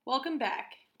Welcome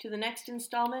back to the next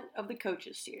installment of the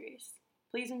Coaches Series.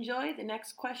 Please enjoy the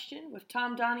next question with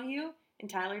Tom Donahue and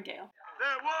Tyler Dale.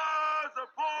 There was a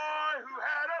boy who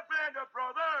had a band of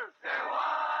brothers. There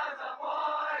was a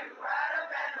boy who had a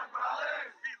band of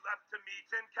brothers. He left to meet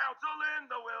in council in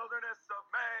the wilderness of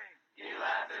Maine. He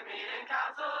left to meet in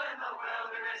council in the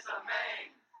wilderness of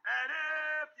Maine. And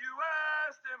if you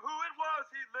asked him who it was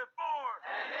he lived for,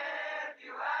 And if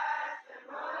you asked him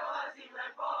who it was he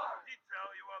lived for, he'd tell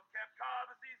you of Camp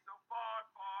Cobbossee so far,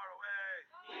 far away.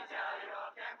 he'd tell you of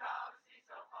Camp Cobbossee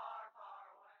so far,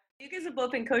 far away. You guys have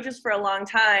both been coaches for a long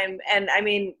time, and I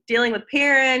mean, dealing with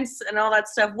parents and all that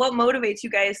stuff, what motivates you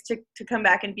guys to come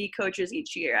back and be coaches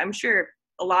each year? I'm sure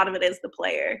a lot of it is the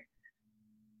player.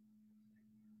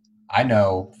 I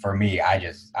know for me,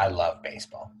 I love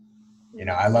baseball. You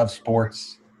know, I love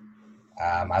sports.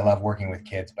 I love working with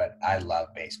kids, but I love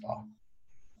baseball.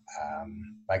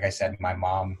 Like I said, my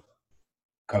mom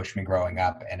coached me growing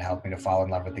up and helped me to fall in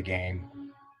love with the game.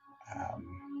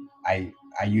 I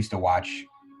used to watch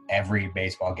every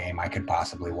baseball game I could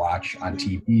possibly watch on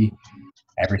TV.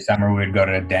 Every summer we would go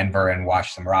to Denver and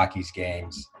watch some Rockies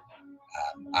games.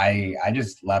 I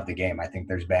just love the game. I think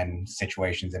there's been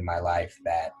situations in my life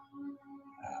that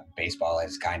baseball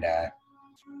has kind of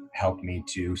helped me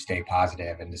to stay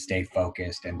positive and to stay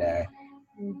focused and to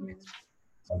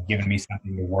given me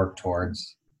something to work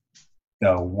towards.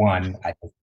 So one, I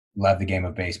just love the game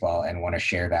of baseball and want to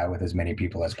share that with as many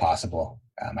people as possible.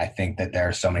 I think that there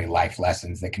are so many life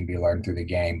lessons that can be learned through the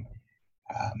game.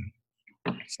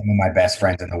 Some of my best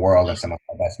friends in the world and some of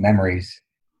my best memories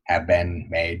have been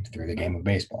made through the game of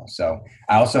baseball. So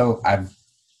I've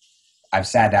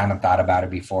sat down and thought about it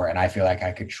before, and I feel like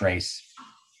I could trace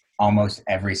almost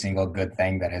every single good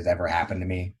thing that has ever happened to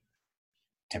me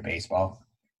to baseball.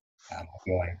 I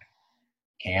feel like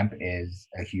camp is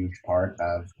a huge part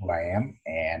of who I am,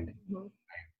 and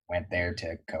I went there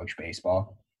to coach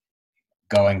baseball.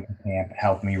 Going to camp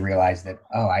helped me realize that,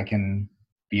 I can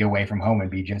be away from home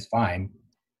and be just fine.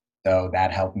 So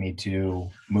that helped me to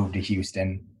move to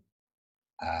Houston,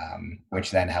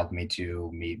 which then helped me to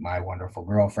meet my wonderful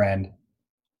girlfriend.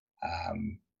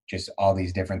 Just all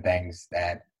these different things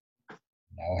that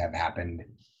have happened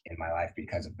in my life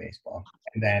because of baseball.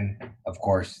 And then, of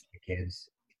course, the kids.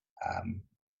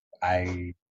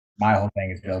 My whole thing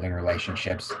is building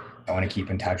relationships. I want to keep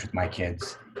in touch with my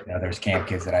kids. There's camp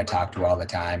kids that I talk to all the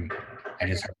time. I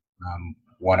just heard from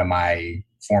one of my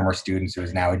former students who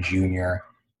is now a junior.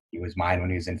 He was mine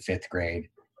when he was in 5th grade.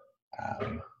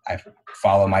 I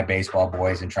follow my baseball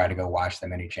boys and try to go watch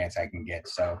them any chance I can get.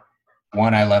 So,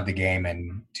 one, I love the game,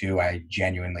 and two, I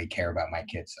genuinely care about my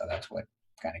kids. So that's what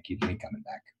kind of keeps me coming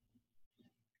back.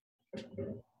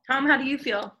 Tom, how do you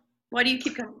feel? Why do you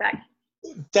keep coming back?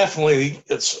 Definitely,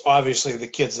 it's obviously the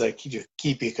kids that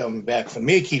keep you coming back. For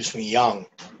me, it keeps me young.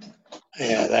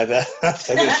 Yeah, that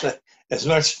as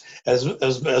much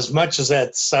as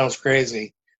that sounds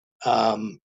crazy,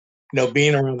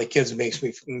 being around the kids makes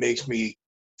me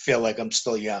feel like I'm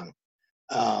still young.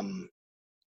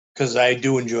 Because I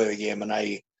do enjoy the game, and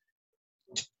I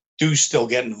do still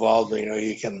get involved.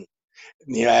 You can,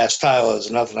 ask Tyler.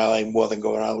 There's nothing I like more than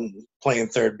going out and playing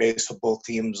third base for both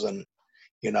teams, and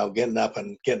getting up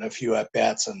and getting a few at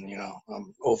bats. And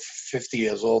I'm over 50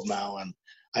 years old now, and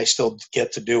I still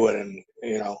get to do it. And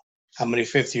how many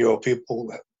 50-year-old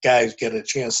guys get a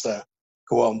chance to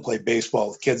go out and play baseball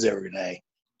with kids every day?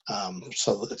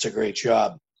 So it's a great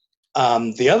job.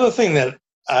 The other thing that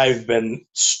I've been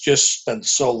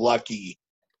so lucky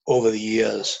over the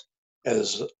years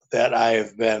is that I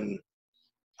have been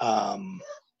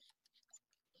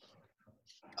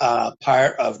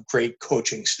part of great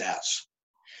coaching staffs.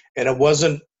 And it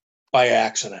wasn't by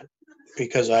accident,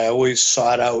 because I always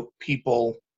sought out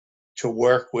people to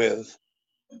work with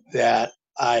that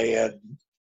I had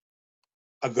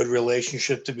a good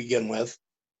relationship to begin with,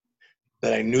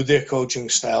 that I knew their coaching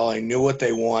style, I knew what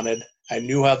they wanted, I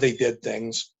knew how they did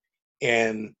things.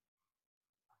 And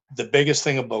the biggest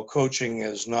thing about coaching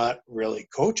is not really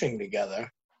coaching together.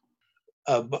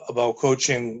 About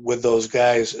coaching with those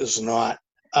guys is not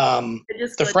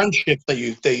the friendship that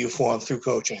you form through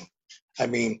coaching. I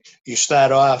mean, you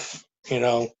start off,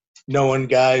 knowing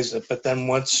guys, but then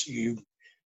once you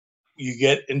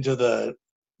get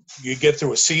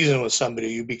through a season with somebody,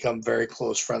 you become very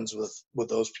close friends with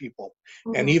those people.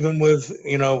 Mm-hmm. And even with,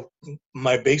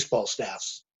 my baseball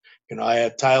staffs, I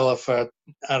had Tyler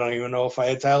I don't even know if I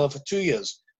had Tyler for 2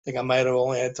 years. I think I might have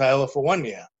only had Tyler for 1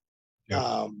 year.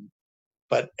 Yeah.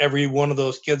 But every one of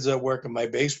those kids that work in my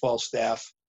baseball staff,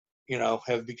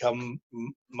 have become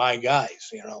my guys,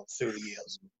 through the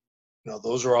years.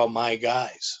 Those are all my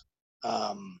guys.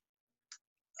 And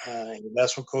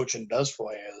that's what coaching does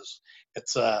for you.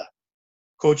 It's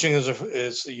coaching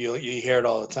is you hear it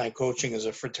all the time. Coaching is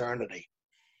a fraternity,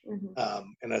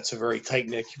 and it's a very tight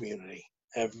knit community,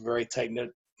 a very tight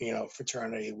knit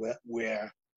fraternity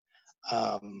where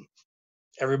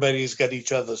everybody's got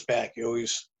each other's back. You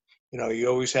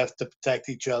always have to protect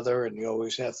each other, and you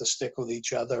always have to stick with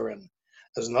each other. And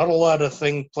there's not a lot of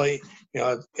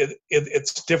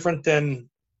it's different than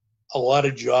a lot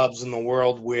of jobs in the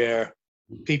world where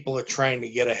people are trying to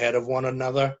get ahead of one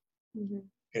another.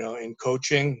 In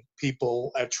coaching,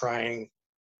 people are trying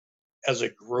as a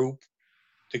group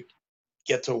to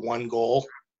get to one goal,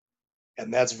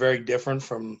 and that's very different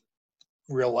from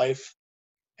real life.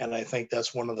 And I think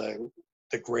that's one of the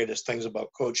greatest things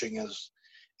about coaching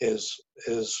is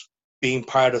being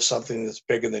part of something that's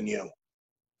bigger than you.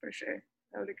 For sure.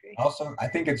 I would agree. Also, I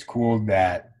think it's cool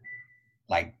that,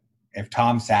 like, if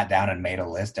Tom sat down and made a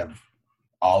list of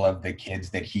all of the kids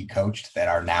that he coached that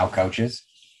are now coaches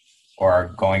or are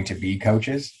going to be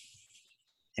coaches,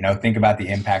 think about the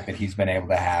impact that he's been able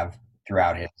to have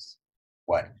throughout his,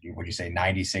 what would you say,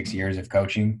 96 years of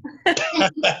coaching? A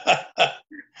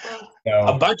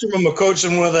bunch of them are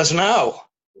coaching with us now.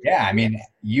 Yeah, I mean,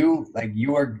 you're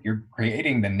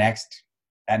creating that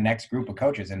next group of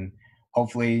coaches, and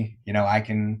hopefully, I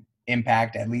can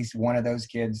impact at least one of those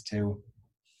kids to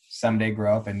someday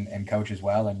grow up and coach as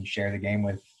well and share the game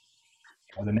with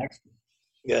the next.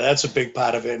 Yeah, that's a big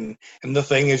part of it, and the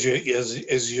thing is,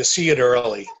 you see it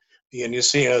early, and you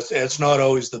see it's not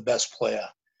always the best player.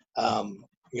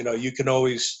 You can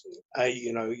always,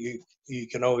 you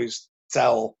can always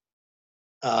tell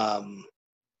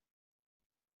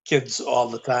kids all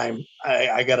the time.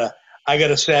 I got a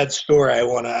sad story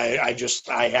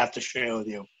I have to share with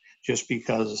you, just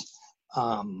because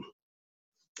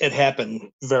it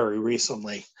happened very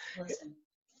recently.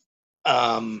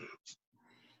 I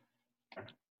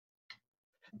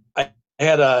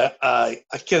had a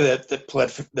kid that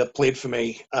played for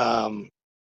me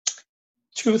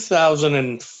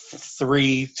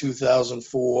 2003,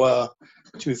 2004,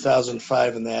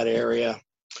 2005, in that area.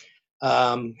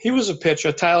 He was a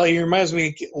pitcher. Tyler, he reminds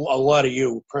me a lot of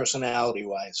you,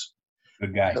 personality-wise.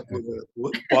 Good guy.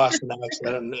 Boston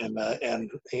accent, and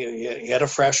he had a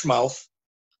fresh mouth.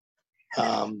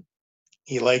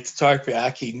 He liked to talk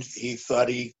back. He thought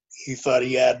he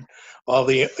had all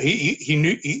the he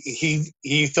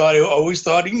always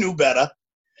thought he knew better.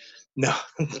 No,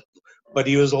 but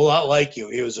he was a lot like you.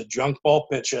 He was a junk ball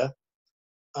pitcher.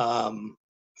 The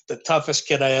toughest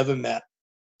kid I ever met.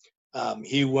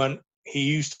 He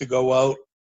used to go out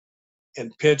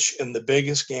and pitch in the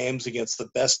biggest games against the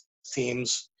best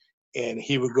teams, and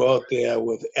he would go out there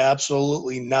with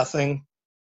absolutely nothing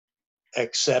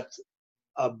except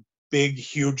a big,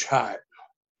 huge heart.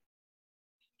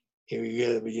 He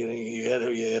had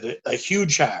a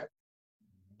huge heart,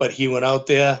 but he went out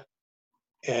there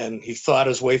and he thought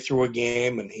his way through a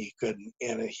game, and he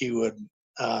would.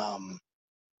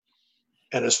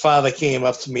 And his father came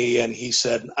up to me and he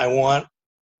said, "I want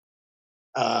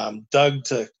Doug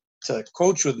to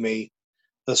coach with me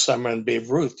this summer in Babe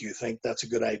Ruth. Do you think that's a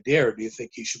good idea, or do you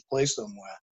think he should play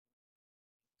somewhere?"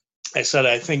 I said,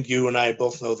 "I think you and I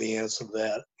both know the answer to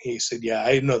that." He said, "Yeah,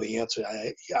 I know the answer."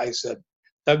 I said,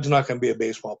 "Doug's not going to be a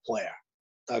baseball player.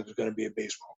 Doug's going to be a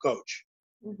baseball coach."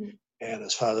 And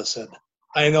his father said,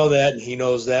 "I know that, and he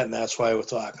knows that, and that's why we're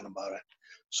talking about it."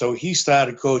 So he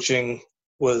started coaching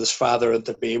with his father at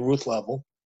the Babe Ruth level.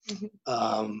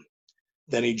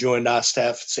 Then he joined our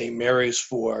staff at St. Mary's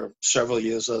for several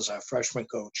years as our freshman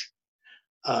coach.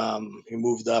 He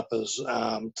moved up as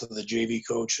to the JV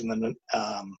coach, and then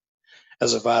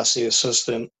as a varsity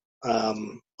assistant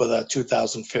with our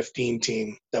 2015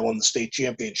 team that won the state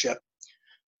championship.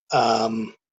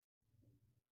 Then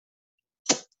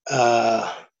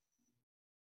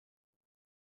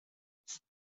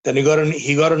he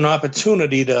got an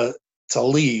opportunity to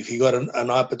leave. He got an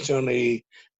opportunity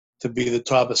to be the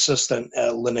top assistant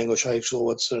at Lynn English High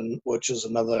School, which is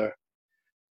another.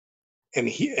 And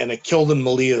it killed him to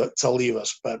leave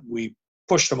us, but we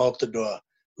pushed him out the door.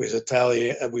 We said,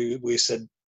 we said,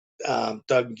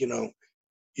 "Doug, you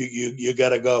got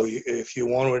to go. If you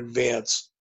want to advance,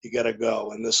 you got to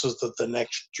go. And this is the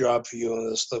next job for you,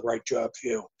 and this is the right job for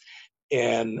you."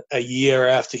 And a year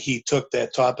after he took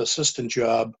that top assistant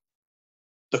job,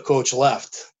 the coach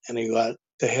left, and he got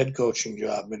the head coaching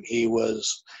job. And he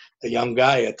was a young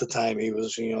guy at the time. He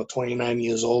was, 29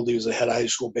 years old. He was a head high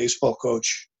school baseball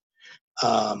coach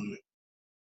for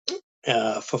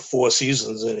 4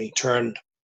 seasons, and he turned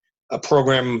a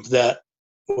program that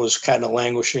was kind of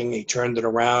languishing. He turned it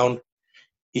around.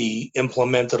 he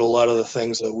implemented a lot of the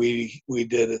things that we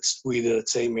did at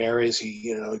St. Mary's.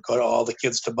 He got all the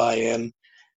kids to buy in.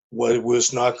 It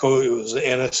was not it was an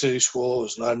inner city school. It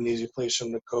was not an easy place for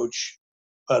him to coach,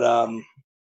 but I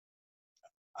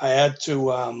had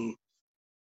to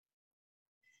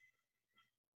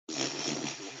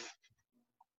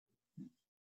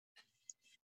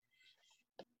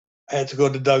go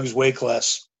to Doug's weight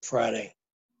class Friday,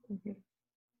 Mm-hmm.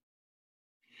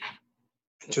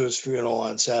 to his funeral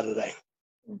on Saturday.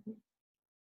 Mm-hmm.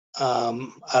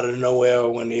 Out of nowhere,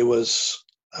 when he was,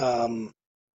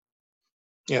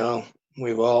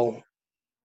 we've all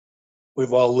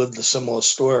lived a similar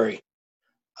story.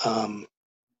 Out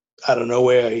of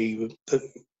nowhere, he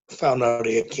found out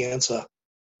he had cancer,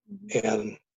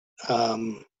 Mm-hmm.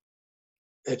 and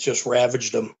it just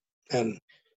ravaged him. And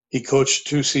he coached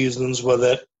 2 seasons with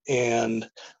it. And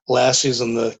last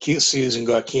season, the season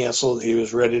got canceled. He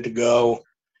was ready to go,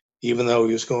 even though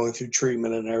he was going through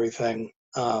treatment and everything.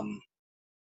 And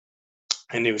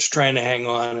he was trying to hang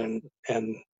on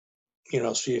and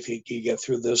see if he could get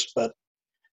through this. But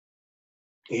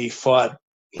he fought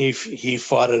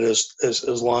it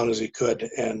as long as he could,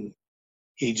 and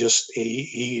he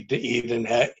didn't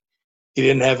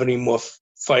have any more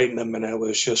fight in him, and it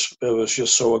was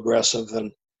just so aggressive.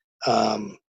 And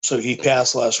so he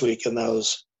passed last week, and that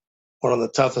was one of the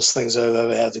toughest things I've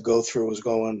ever had to go through, was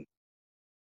going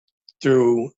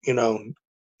through,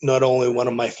 not only one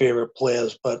of my favorite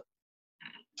players, but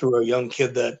through a young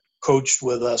kid that coached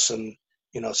with us and,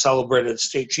 celebrated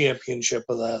state championship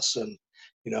with us. And,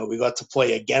 we got to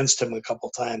play against him a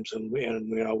couple times, and we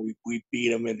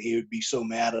beat him, and he would be so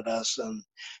mad at us. And,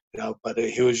 but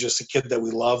he was just a kid that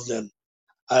we loved, and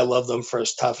I loved him for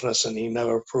his toughness, and he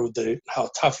never proved how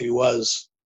tough he was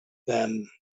then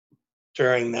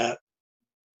during the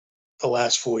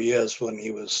last 4 years when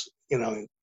he was, in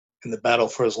the battle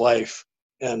for his life.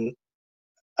 And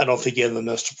I don't think he ever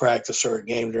missed a practice or a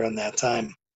game during that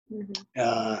time.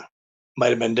 Mm-hmm. Might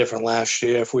have been different last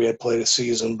year if we had played a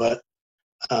season, but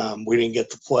we didn't get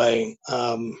to play.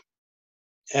 And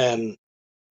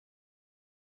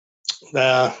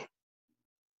I'll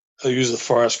use the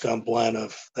Forrest Gump line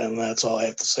and that's all I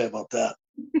have to say about that.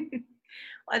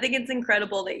 I think it's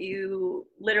incredible that you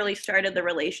literally started the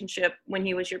relationship when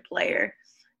he was your player.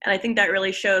 And I think that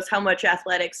really shows how much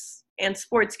athletics and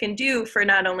sports can do for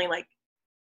not only like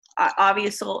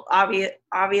obvious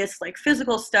like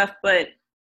physical stuff, but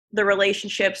the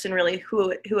relationships and really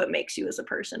who it makes you as a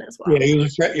person as well. Yeah,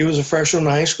 he was a freshman in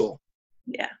high school.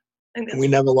 Yeah, I think and we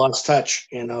never lost touch.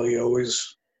 He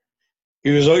was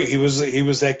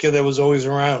that kid that was always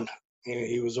around.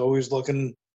 He was always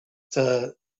looking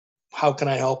to, how can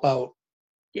I help out?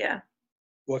 Yeah.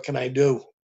 What can I do?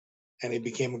 And he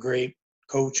became a great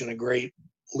coach and a great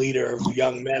leader of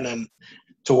young men. And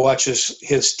to watch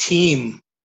his team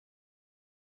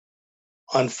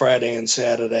on Friday and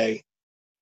Saturday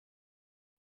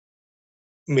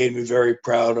made me very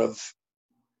proud of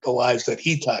the lives that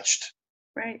he touched.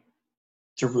 Right.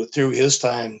 Through his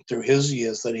time, through his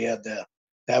years that he had there.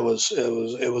 It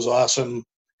was awesome.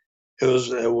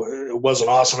 It wasn't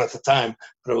awesome at the time,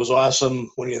 but it was awesome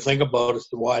when you think about it,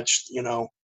 to watch,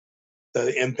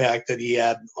 the impact that he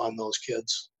had on those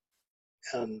kids.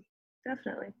 And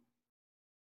definitely.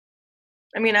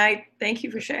 I mean, I thank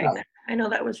you for sharing that. I know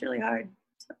that was really hard.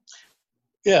 So.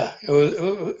 Yeah,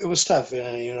 it was tough,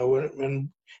 and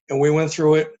we went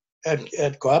through it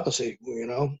at Coppice,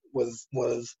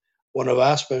 with one of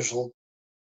our special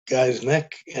guys,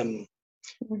 Nick, and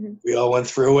Mm-hmm. we all went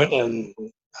through it, and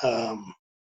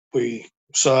we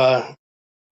saw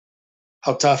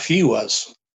how tough he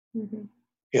was.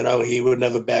 Mm-hmm. He would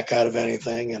never back out of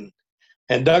anything,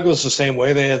 and Doug was the same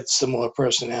way. They had similar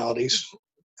personalities.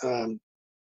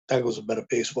 Doug was a better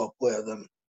baseball player than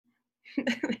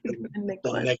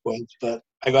Nick was, but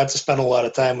I got to spend a lot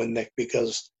of time with Nick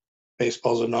because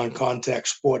baseball's a non-contact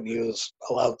sport, and he was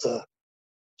allowed to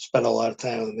spend a lot of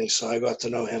time with me. So I got to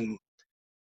know him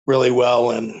really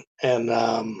well, and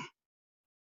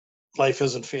life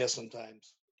isn't fair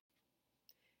sometimes.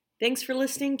 Thanks for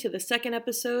listening to the second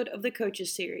episode of the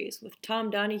Coaches Series with Tom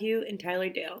Donahue and Tyler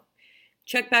Dale.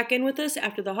 Check back in with us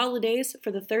after the holidays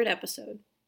for the third episode.